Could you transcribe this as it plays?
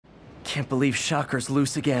Can't believe Shocker's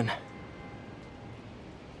loose again.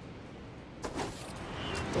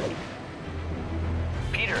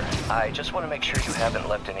 Peter, I just want to make sure you haven't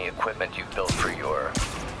left any equipment you've built for your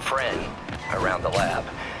friend around the lab.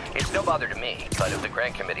 It's no bother to me, but if the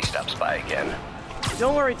grant committee stops by again...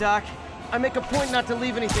 Don't worry, Doc. I make a point not to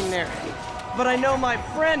leave anything there. But I know my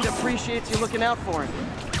friend appreciates you looking out for him.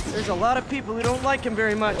 There's a lot of people who don't like him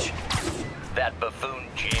very much. That buffoon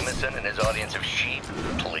Jameson and his audience of sheep?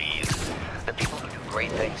 Please. The people who do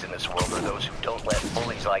great things in this world are those who don't let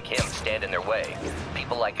bullies like him stand in their way.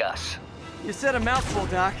 People like us. You said a mouthful,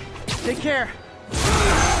 Doc. Take care.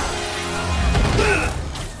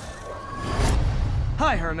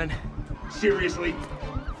 Hi, Herman. Seriously?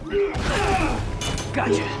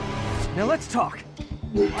 Gotcha. Now let's talk.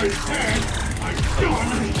 I said I'm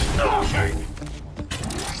done talking!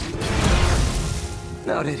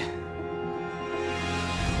 Noted.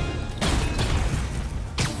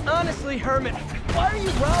 Honestly, Herman, why are you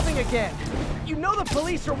robbing again? You know the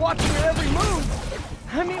police are watching your every move.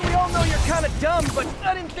 I mean, we all know you're kind of dumb, but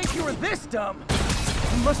I didn't think you were this dumb.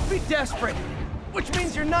 You must be desperate, which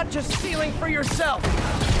means you're not just stealing for yourself.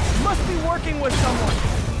 You must be working with someone,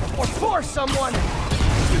 or for someone.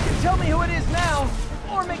 You can tell me who it is now,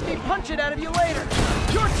 or make me punch it out of you later.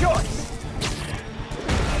 Your choice.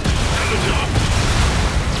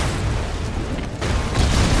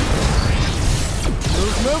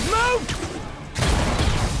 Move, move, move!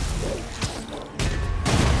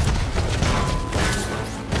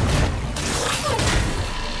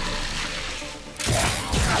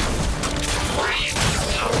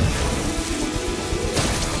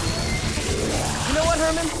 You know what,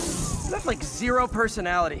 Herman? You have like zero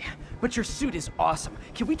personality, but your suit is awesome.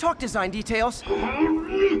 Can we talk design details?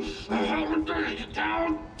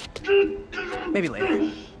 Maybe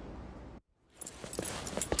later.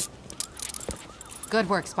 Good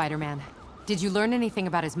work, Spider-Man. Did you learn anything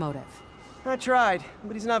about his motive? I tried,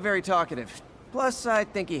 but he's not very talkative. Plus, I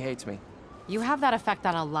think he hates me. You have that effect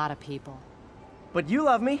on a lot of people. But you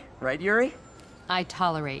love me, right, Yuri? I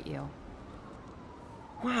tolerate you.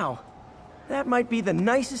 Wow. That might be the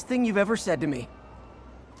nicest thing you've ever said to me.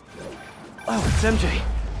 Oh, it's MJ.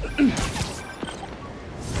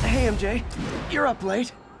 Hey, MJ. You're up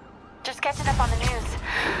late. Just catching up on the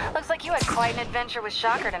news. Looks like you had quite an adventure with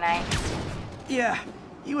Shocker tonight. Yeah,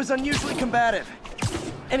 he was unusually combative.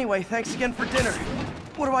 Anyway, thanks again for dinner.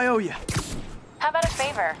 What do I owe you? How about a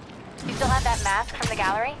favor? You still have that mask from the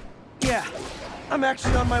gallery? Yeah, I'm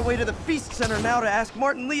actually on my way to the Feast Center now to ask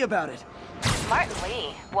Martin Lee about it. Martin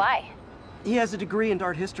Lee? Why? He has a degree in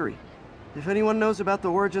art history. If anyone knows about the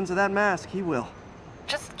origins of that mask, he will.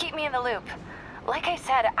 Just keep me in the loop. Like I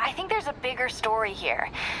said, I think there's a bigger story here,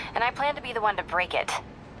 and I plan to be the one to break it.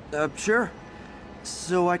 Sure.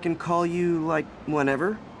 So I can call you, like,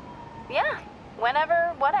 whenever? Yeah,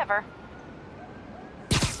 whenever, whatever.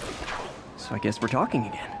 So I guess we're talking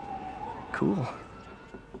again. Cool.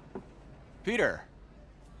 Peter,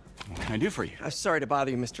 what can I do for you? Sorry to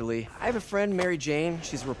bother you, Mr. Lee. I have a friend, Mary Jane.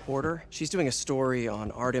 She's a reporter. She's doing a story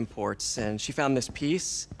on art imports, and she found this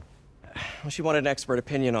piece. Well, she wanted an expert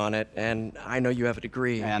opinion on it, and I know you have a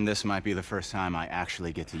degree. And this might be the first time I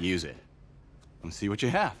actually get to use it. Let's see what you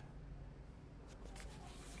have.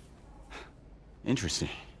 Interesting.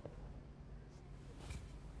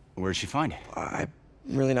 Where'd she find it? I'm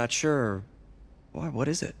really not sure. Why, what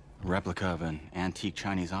is it? A replica of an antique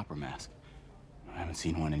Chinese opera mask. I haven't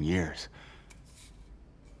seen one in years.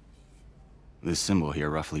 This symbol here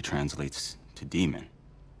roughly translates to demon.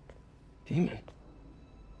 Demon?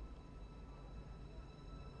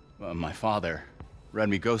 My father read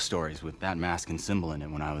me ghost stories with that mask and symbol in it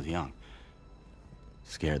when I was young.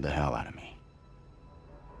 Scared the hell out of me.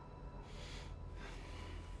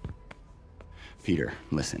 Peter,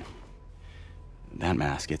 listen. That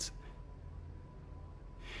mask, it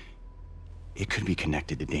could be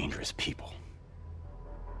connected to dangerous people.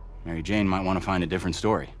 Mary Jane might want to find a different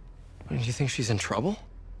story. Do you think she's in trouble?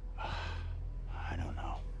 I don't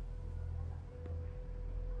know.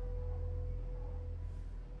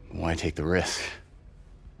 Why take the risk?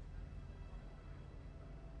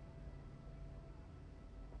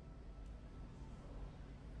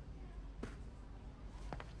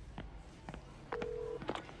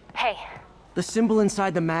 Hey. The symbol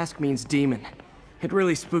inside the mask means demon. It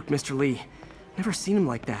really spooked Mr. Lee. Never seen him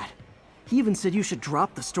like that. He even said you should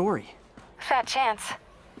drop the story. Fat chance.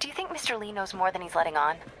 Do you think Mr. Lee knows more than he's letting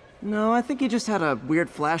on? No, I think he just had a weird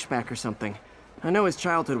flashback or something. I know his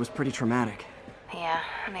childhood was pretty traumatic. Yeah,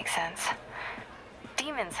 that makes sense.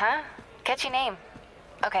 Demons, huh? Catchy name.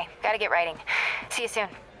 Okay, gotta get writing. See you soon.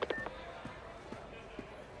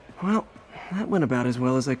 Well, That went about as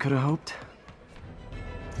well as I could have hoped.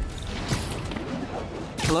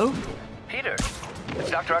 Hello? Peter,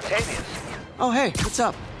 it's Dr. Octavius. Oh, hey, what's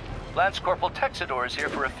up? Lance Corporal Texador is here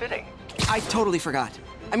for a fitting. I totally forgot.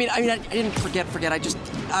 I didn't forget.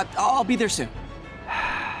 I'll be there soon.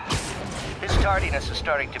 His tardiness is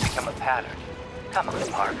starting to become a pattern. Come on,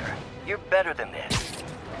 Parker. You're better than this.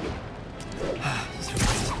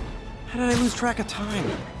 How did I lose track of time?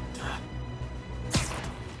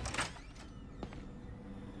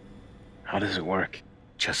 How does it work?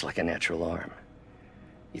 Just like a natural arm.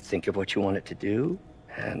 You think of what you want it to do,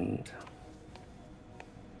 and...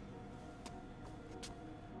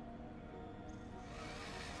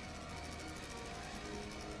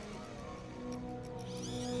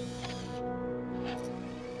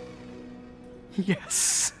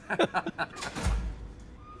 Yes.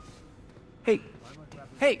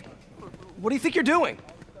 Hey, what do you think you're doing?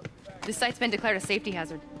 This site's been declared a safety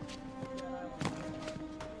hazard.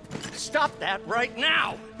 Stop that right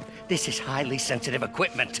now! This is highly sensitive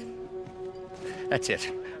equipment. That's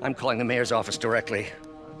it. I'm calling the mayor's office directly.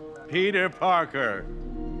 Peter Parker,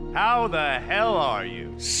 how the hell are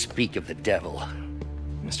you? Speak of the devil.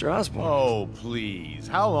 Mr. Osborn. Oh, please.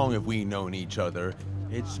 How long have we known each other?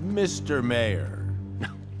 It's Mr. Mayor.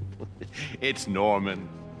 It's Norman.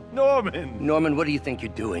 Norman, what do you think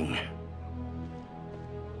you're doing?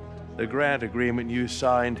 The grant agreement you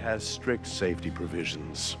signed has strict safety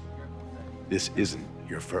provisions. This isn't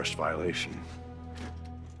your first violation.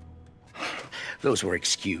 Those were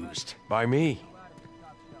excused. By me.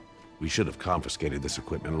 We should have confiscated this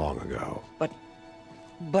equipment long ago.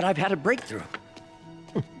 But I've had a breakthrough.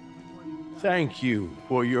 Thank you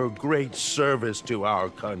for your great service to our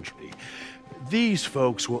country. These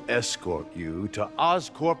folks will escort you to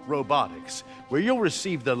Oscorp Robotics, where you'll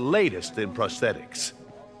receive the latest in prosthetics.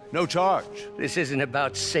 No charge. This isn't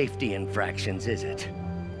about safety infractions, is it?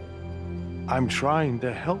 I'm trying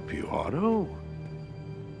to help you, Otto.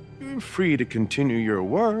 You're free to continue your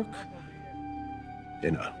work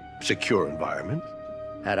in a secure environment.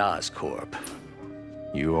 At Oscorp.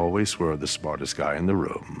 You always were the smartest guy in the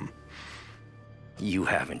room. You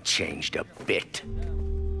haven't changed a bit.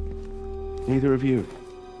 Neither of you.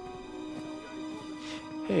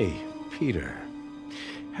 Hey, Peter.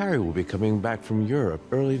 Harry will be coming back from Europe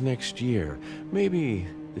early next year. Maybe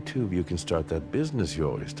the two of you can start that business you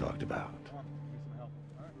always talked about.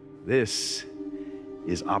 This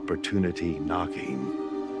is opportunity knocking.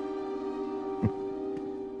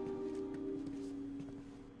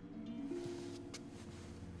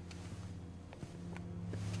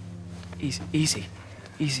 Easy.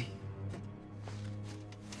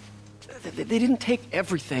 They didn't take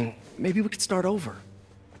everything. Maybe we could start over.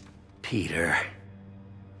 Peter,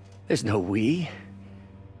 there's no we.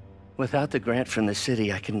 Without the grant from the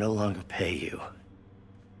city, I can no longer pay you.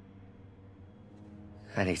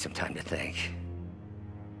 I need some time to think.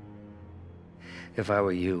 If I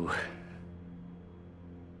were you,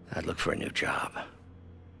 I'd look for a new job.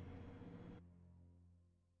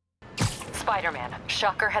 Spider-Man,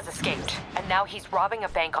 Shocker has escaped, and now he's robbing a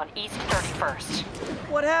bank on East 31st.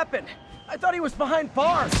 What happened? I thought he was behind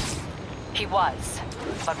bars. He was,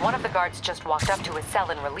 but one of the guards just walked up to his cell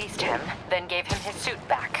and released him, then gave him his suit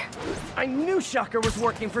back. I knew Shocker was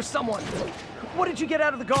working for someone. What did you get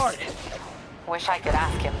out of the guard? Wish I could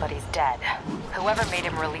ask him, but he's dead. Whoever made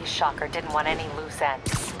him release Shocker didn't want any loose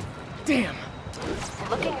ends. Damn.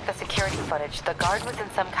 Looking at the security footage, the guard was in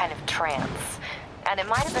some kind of trance. And it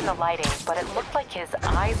might have been the lighting, but it looked like his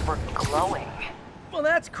eyes were glowing. Well,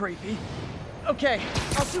 that's creepy. Okay,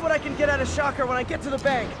 I'll see what I can get out of Shocker when I get to the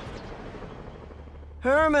bank.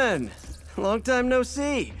 Herman! Long time no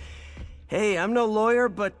see. Hey, I'm no lawyer,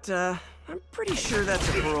 but, I'm pretty sure that's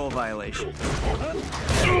a parole violation.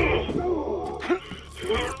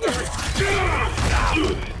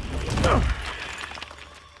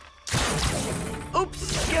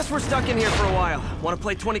 Oops, guess we're stuck in here for a while. Want to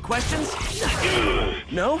play 20 questions?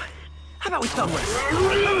 No? How about we thumb wrestle?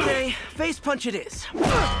 Okay, face punch it is.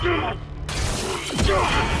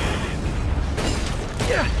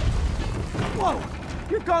 Whoa,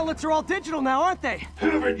 your gauntlets are all digital now, aren't they?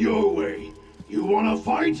 Have it your way. You wanna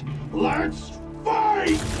fight? Let's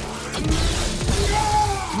fight!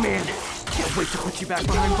 Man, can't wait to put you back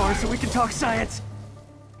behind bars so we can talk science.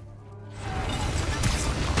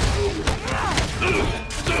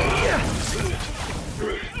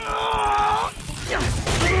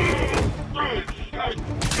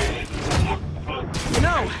 You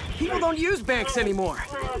know, people don't use banks anymore.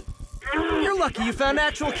 You're lucky you found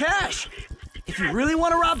actual cash. If you really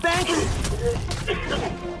want to rob banks,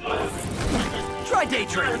 try day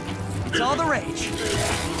trading. It's all the rage.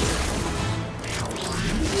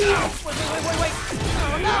 Wait.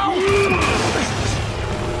 Oh, no!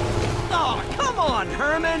 Oh, come on,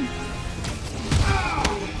 Herman!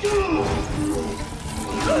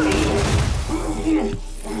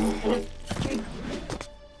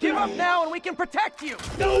 Give up now and we can protect you!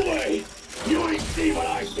 No way! You ain't see what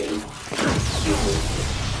I see!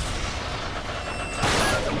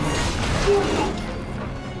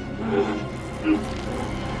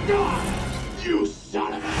 You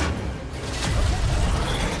son of a...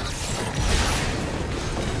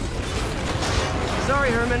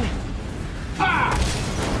 Sorry, Herman.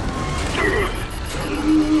 You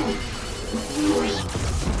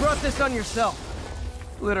brought this on yourself.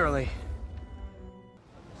 Literally.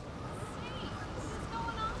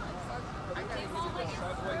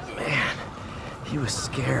 Man, he was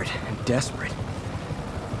scared and desperate.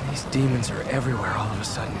 These demons are everywhere all of a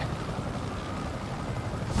sudden.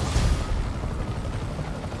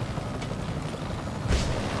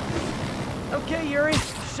 Okay, Yuri.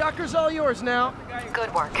 Shocker's all yours now.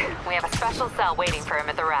 Good work. We have a special cell waiting for him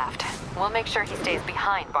at the raft. We'll make sure he stays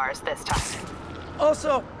behind bars this time.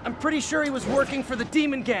 Also, I'm pretty sure he was working for the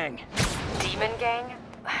Demon Gang. Demon Gang?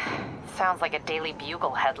 Sounds like a Daily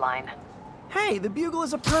Bugle headline. Hey, the Bugle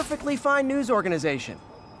is a perfectly fine news organization.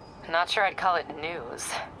 Not sure I'd call it news.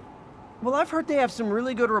 Well, I've heard they have some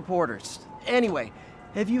really good reporters. Anyway,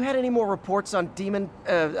 have you had any more reports on demon,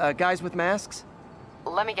 guys with masks?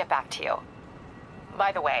 Let me get back to you.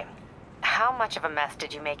 By the way, how much of a mess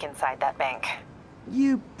did you make inside that bank?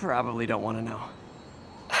 You probably don't want to know.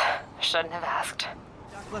 Shouldn't have asked.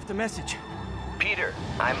 Doc left a message. Peter,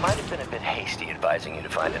 I might have been a bit hasty advising you to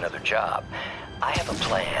find another job. I have a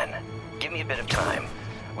plan. Give me a bit of time.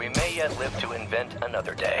 We may yet live to invent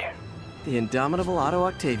another day. The indomitable Otto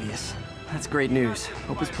Octavius. That's great news.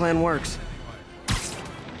 Hope his plan works.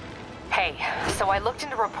 Hey, so I looked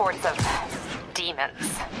into reports of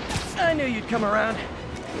demons. I knew you'd come around.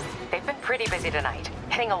 They've been pretty busy tonight,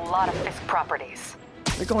 hitting a lot of Fisk properties.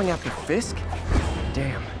 They're going after Fisk?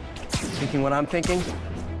 Damn. Thinking what I'm thinking?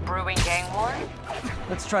 Brewing gang war?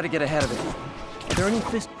 Let's try to get ahead of it. Are there any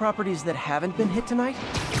Fisk properties that haven't been hit tonight?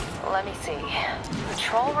 Let me see.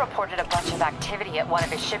 Patrol reported a bunch of activity at one of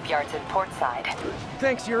his shipyards in Portside.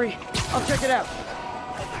 Thanks, Yuri. I'll check it out.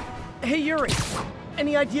 Hey, Yuri.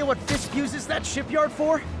 Any idea what Fisk uses that shipyard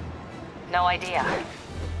for? No idea.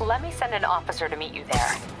 Let me send an officer to meet you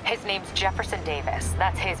there. His name's Jefferson Davis.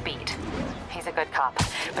 That's his beat. He's a good cop.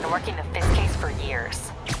 Been working the Fisk case for years.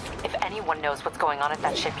 If anyone knows what's going on at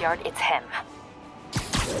that shipyard, it's him.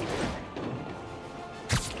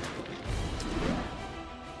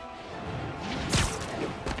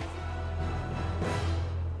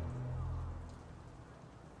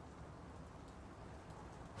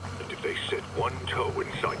 If they set one toe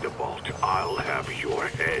inside the vault, I'll have your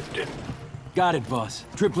head. Got it, boss.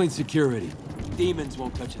 Tripling security. Demons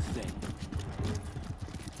won't touch a thing.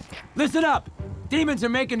 Listen up! Demons are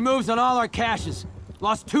making moves on all our caches.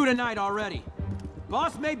 Lost 2 tonight already.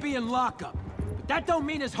 Boss may be in lockup, but that don't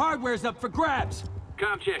mean his hardware's up for grabs.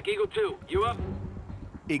 Com check, Eagle 2, you up?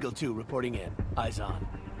 Eagle 2 reporting in. Eyes on.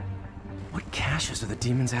 What caches are the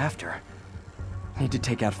demons after? Need to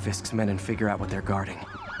take out Fisk's men and figure out what they're guarding.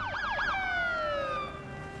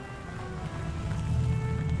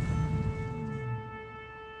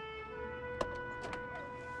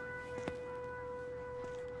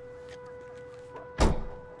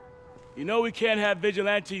 You know we can't have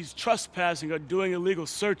vigilantes trespassing or doing illegal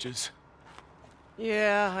searches.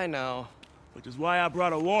 Yeah, I know. Which is why I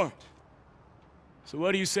brought a warrant. So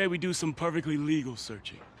what do you say we do some perfectly legal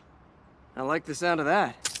searching? I like the sound of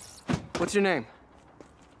that. What's your name?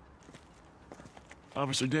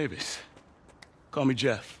 Officer Davis. Call me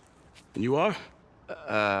Jeff. And you are?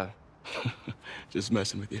 Just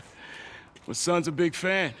messing with you. My son's a big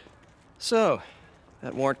fan. So,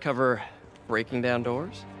 that warrant cover breaking down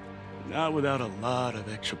doors? Not without a lot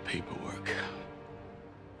of extra paperwork.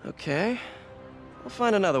 Okay. I'll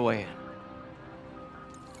find another way in.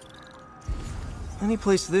 Any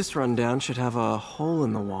place this rundown should have a hole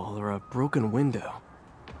in the wall or a broken window.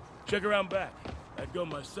 Check around back. I'd go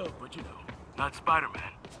myself, but you know, not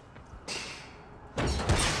Spider-Man.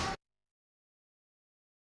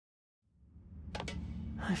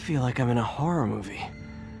 I feel like I'm in a horror movie.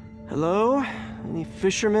 Hello? Any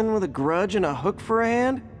fisherman with a grudge and a hook for a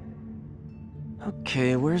hand?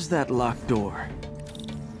 Okay, where's that locked door?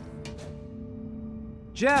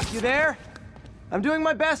 Jeff, you there? I'm doing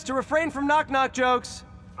my best to refrain from knock-knock jokes.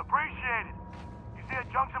 Appreciate it. You see a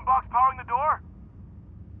junction box powering the door?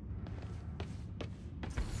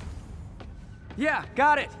 Yeah,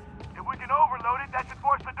 got it. If we can overload it, that should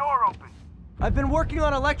force the door open. I've been working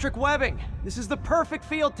on electric webbing. This is the perfect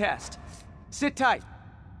field test. Sit tight.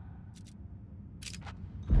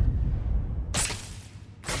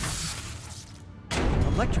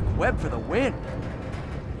 Electric web for the win.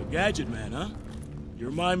 A gadget man, huh? You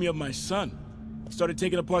remind me of my son. Started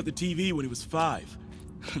taking apart the TV when he was 5.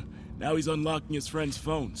 Now he's unlocking his friends'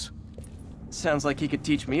 phones. Sounds like he could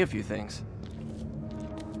teach me a few things.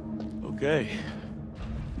 Okay.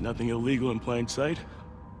 Nothing illegal in plain sight?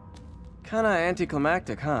 Kinda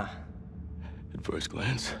anticlimactic, huh? At first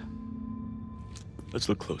glance. Let's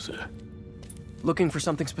look closer. Looking for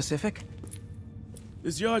something specific?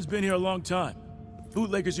 This yard's been here a long time.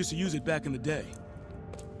 Bootleggers used to use it back in the day.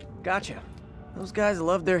 Gotcha. Those guys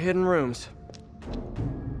love their hidden rooms.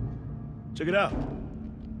 Check it out.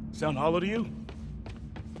 Sound hollow to you?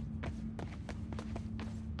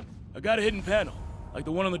 I got a hidden panel, like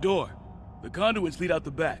the one on the door. The conduits lead out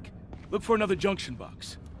the back. Look for another junction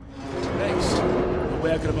box. Thanks. No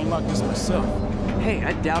way I could have unlocked this myself. Hey,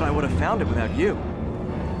 I doubt I would have found it without you.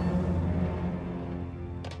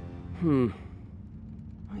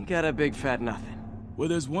 We got a big fat nothing. Well,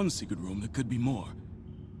 there's one secret room that could be more.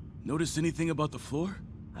 Notice anything about the floor?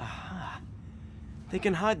 Aha. They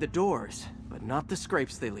can hide the doors, but not the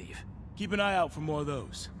scrapes they leave. Keep an eye out for more of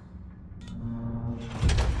those.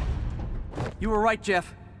 You were right,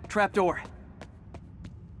 Jeff. Trapdoor.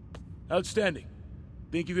 Outstanding.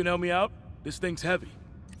 Think you can help me out? This thing's heavy.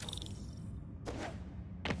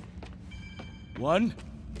 1,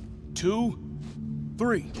 2,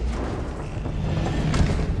 3.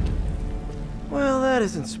 Well, that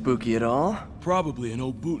isn't spooky at all. Probably an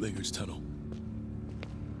old bootlegger's tunnel.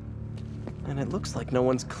 And it looks like no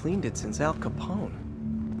one's cleaned it since Al Capone.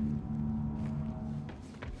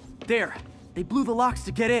 There! They blew the locks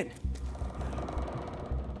to get in!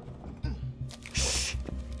 Shh!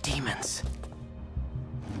 Demons.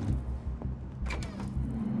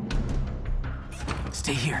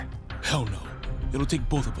 Stay here. Hell no. It'll take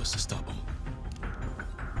both of us to stop them.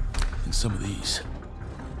 And some of these.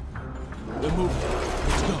 They're moving.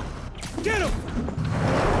 Let's go. Get him!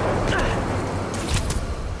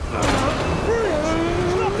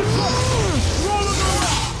 Stop the truck! Roll him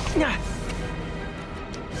around!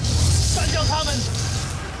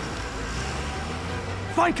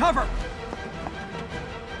 Find cover!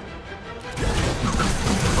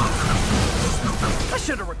 I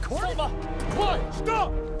should have recorded. What?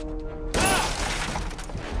 Stop!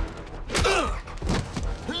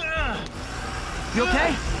 You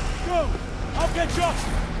okay? Go! I'll get you!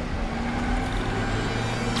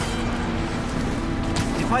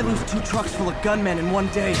 If I lose 2 trucks full of gunmen in one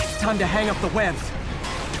day, it's time to hang up the webs.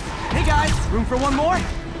 Hey guys, room for one more?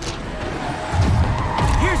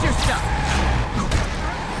 Here's your stuff.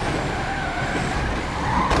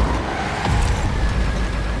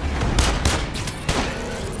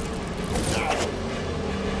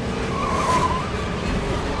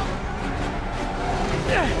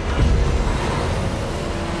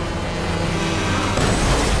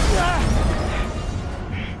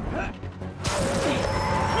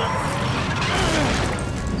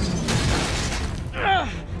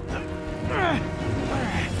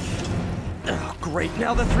 Great,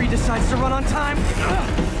 now the 3 decides to run on time.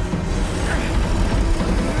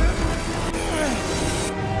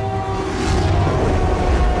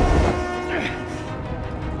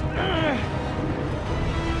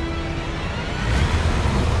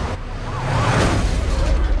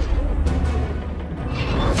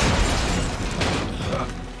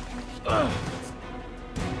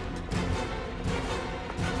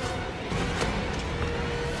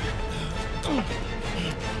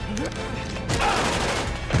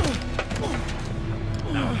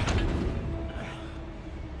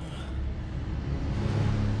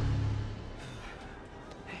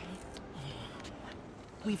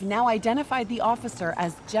 We've now identified the officer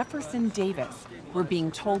as Jefferson Davis. We're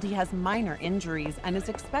being told he has minor injuries and is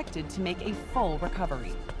expected to make a full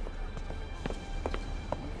recovery.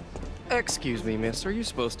 Excuse me, miss. Are you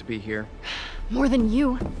supposed to be here? More than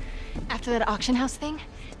you. After that auction house thing,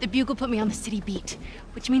 the Bugle put me on the city beat,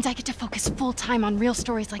 which means I get to focus full-time on real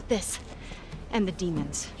stories like this. And the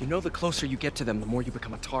demons. You know the closer you get to them, the more you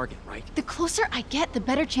become a target, right? The closer I get, the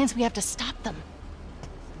better chance we have to stop them.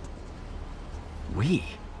 We?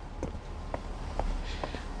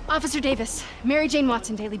 Officer Davis, Mary Jane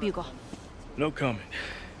Watson, Daily Bugle. No comment.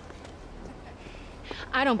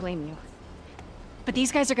 I don't blame you. But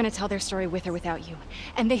these guys are gonna tell their story with or without you,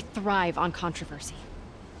 and they thrive on controversy.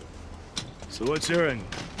 So what's your angle?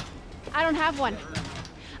 I don't have one.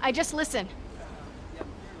 I just listen.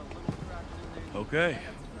 Okay.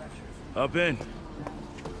 Hop in.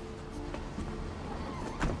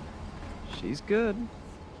 She's good.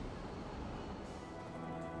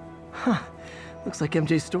 Huh. Looks like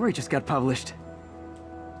MJ's story just got published.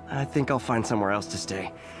 I think I'll find somewhere else to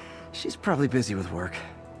stay. She's probably busy with work.